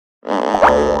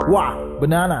Wow,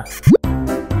 banana.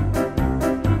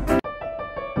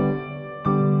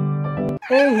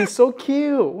 Hey, he's so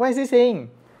cute. What is he saying?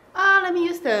 Let me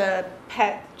use the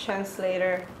pet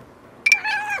translator.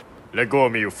 Let go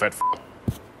of me, you fat f***.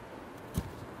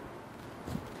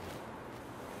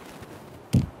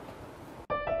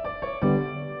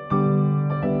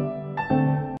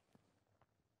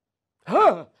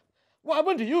 Huh? What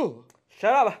happened to you?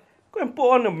 Shut up. Go and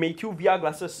put on the Mayhew VR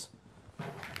glasses.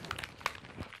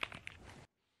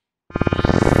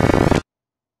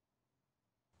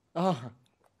 Oh,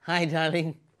 hi,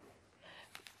 darling.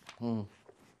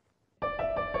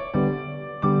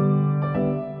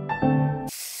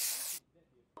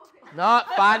 Not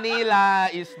funny lah.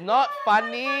 It's not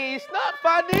funny. It's not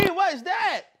funny. What is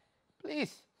that?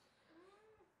 Please.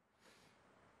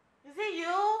 Is it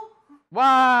you?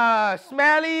 Wow,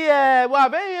 smelly Wow,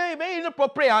 very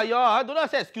inappropriate y'all. Do not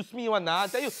say excuse me one I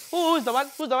tell you, who's the one?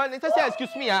 Who's the one? Next time say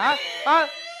excuse me Yeah!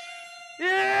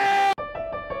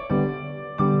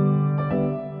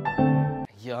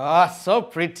 You're so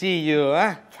pretty, you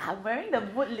I'm wearing the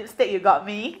mood lipstick you got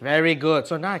me. Very good.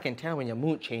 So now I can tell when your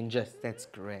mood changes. That's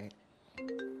great.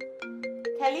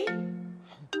 Kelly?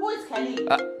 Who is Kelly?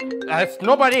 It's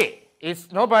nobody.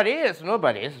 It's nobody. It's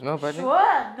nobody. It's nobody.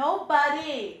 Sure,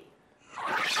 nobody.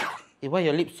 Why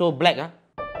your lips so black,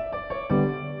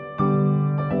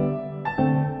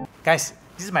 Guys,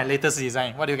 this is my latest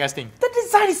design. What do you guys think? The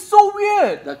design is so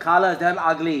weird. The color is damn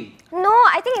ugly. No,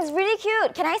 I think it's really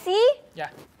cute. Can I see? Yeah.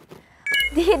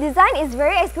 The design is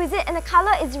very exquisite and the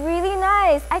color is really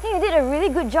nice. I think you did a really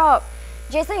good job.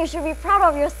 Jason, you should be proud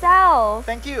of yourself.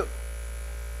 Thank you.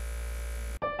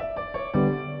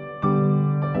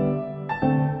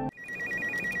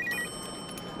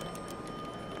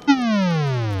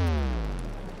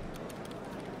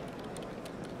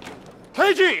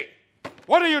 Heiji!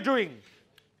 What are you doing?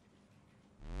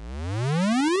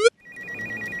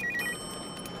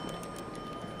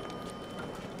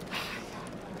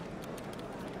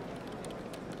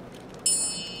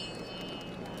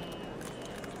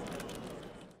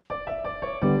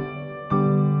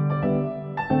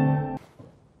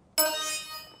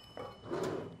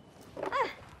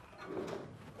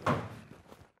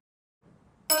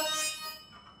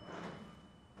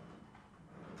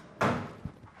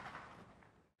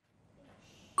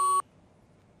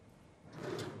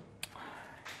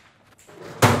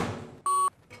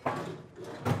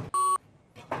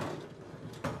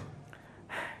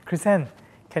 Chrisanne,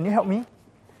 can you help me?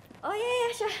 Oh yeah,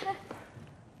 sure. Here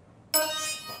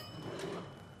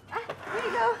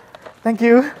you go. Thank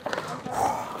you.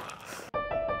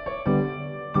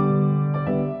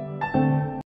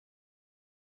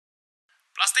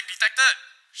 Plastic detected!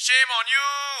 Shame on you!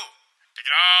 Take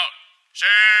it out!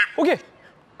 Shame! Okay.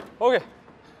 Okay.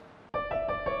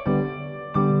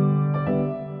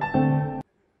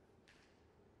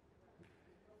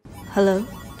 Hello,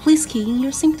 please key in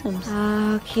your symptoms.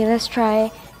 Okay, let's try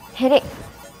headache.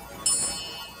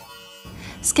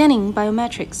 Scanning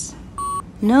biometrics.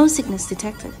 No sickness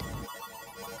detected.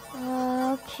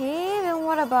 Okay, then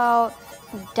what about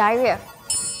diarrhea?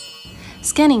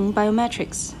 Scanning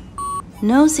biometrics.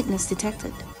 No sickness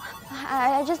detected.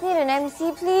 I just need an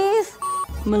MC, please.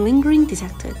 Malingering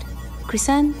detected.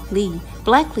 Chrisanne Lee.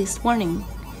 Blacklist warning.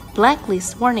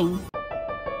 Blacklist warning.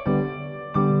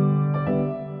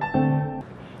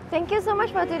 Thank you so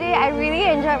much for today. I really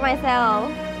enjoyed myself.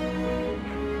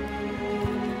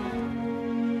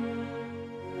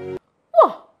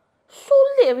 Wow, so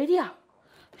late already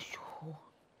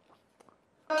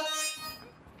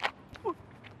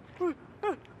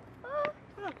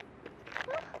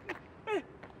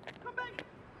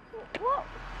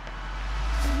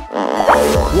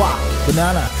Wow,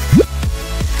 banana.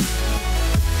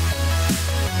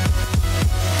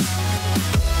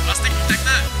 Plastic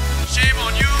detected! Shame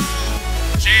on you!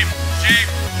 Shame! Shame!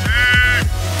 Shame!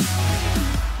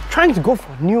 Trying to go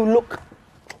for a new look.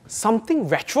 Something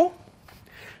retro?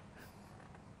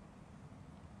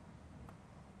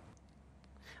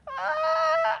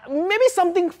 Maybe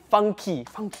something funky.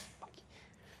 Funky.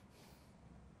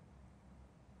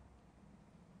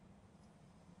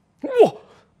 Whoa!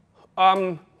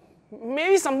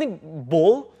 Maybe something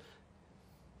bold.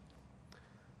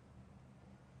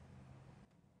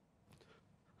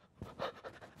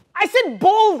 I said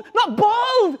bold, not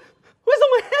bald! Where's all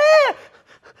my hair?